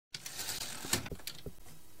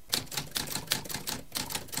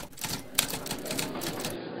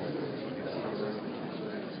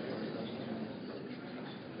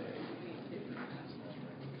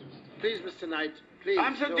Please, Mr. Knight, please.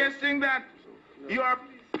 I'm suggesting that you are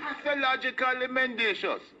pathologically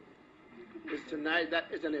mendacious. Mr. Knight, that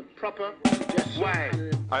is an improper suggestion. Why?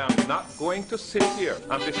 I am not going to sit here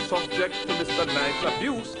and be subject to Mr. Knight's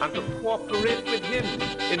abuse and to cooperate with him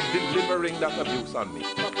in delivering that abuse on me.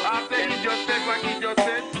 After he just said what he just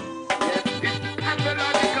said, it's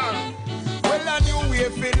pathological. Well, I knew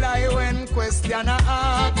if it lie when question I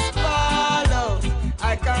ask. Follow,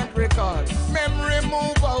 I can't recall. Memory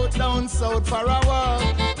move out down south for a walk.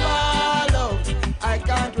 Follow, I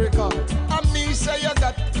can't recall. Amnesia, you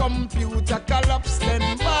got computer collapse,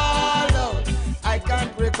 then follow. I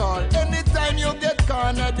can't recall. Anytime you get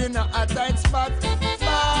cornered in a tight spot,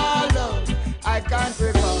 follow. I can't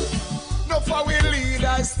recall. No for we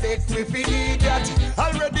leaders take me for idiot.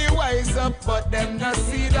 Already wise up, but them not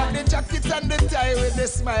see that. The jacket and the tie with the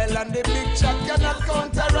smile and the big chat cannot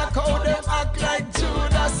counteract how them act like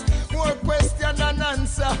Judas. More question than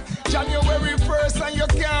answer. January 1st and you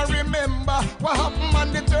can't remember what happened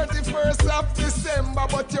on the 31st of December.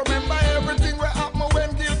 But you remember everything what happened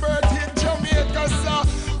when Gilbert hit Jamaica. So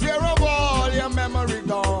where of all your memory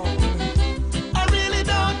gone? I really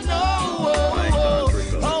don't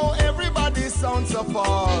know how everybody sounds so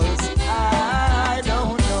false. I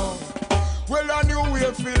don't know. Well, I knew we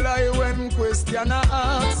feel like when question I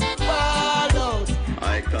ask. Fall out.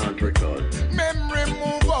 I can't recall. Memory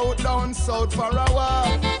move out down south for a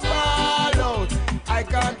walk. Fall out. I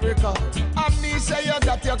can't recall. Amnesia, you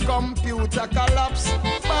got your computer collapse.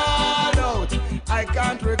 Fall out. I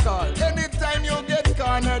can't recall. Anytime you get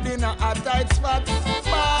cornered in a tight spot,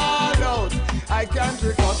 fall out. I can't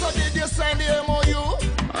recall. So did you sign the MOU?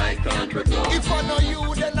 I can't recall. If I know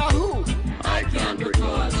you, then I who? I can't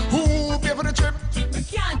recall. Who paid for the trip? I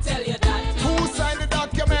can't tell you that. Who signed the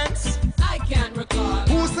documents? I can't recall.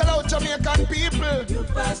 Who sell out Jamaican people? You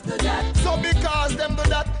first do that. So because them do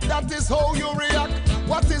that, that is how you react.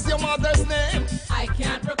 What is your mother's name? I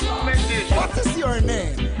can't recall. Mendacious. What is your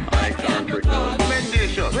name? I can't recall.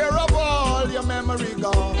 Mendacious. Where of all your memory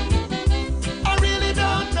gone? I really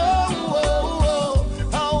don't know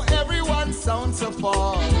how everyone sounds so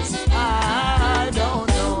false. I don't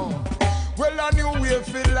know. Well, I knew we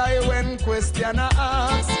feel like when question I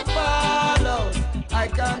ask. Follow, I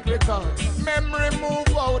can't recall. Memory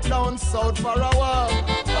move out down south for a walk.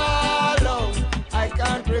 Follow, I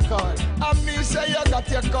can't recall. Amnesia, you got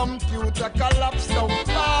your computer collapse down.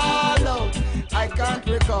 Follow, I can't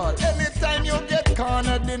recall. Anytime you get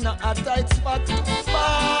cornered in a tight spot,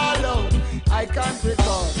 follow, I can't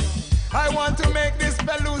recall. I want to make this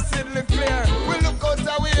lucidly clear. We look out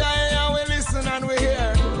and we eye and we listen and we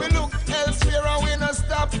hear. We look elsewhere and we not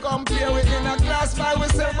stop compare. We in a class by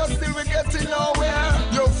ourselves but still we getting nowhere.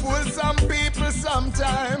 You fool some people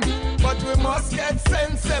sometime, but we must get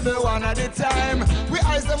sensible one at a time. We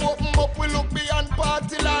eyes them open up, we look beyond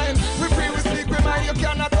party line. We free, we speak, we mind, you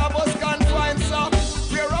cannot have us confined. So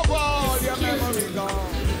we're of all your memory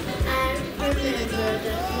gone. I remember that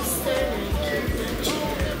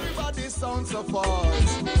Everybody sounds so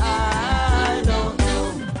false. I don't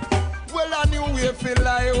know. Well, I knew we feel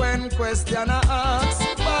like when question I ask.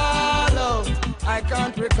 Follow, I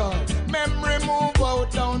can't recall. Memory move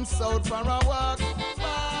out down south for a walk.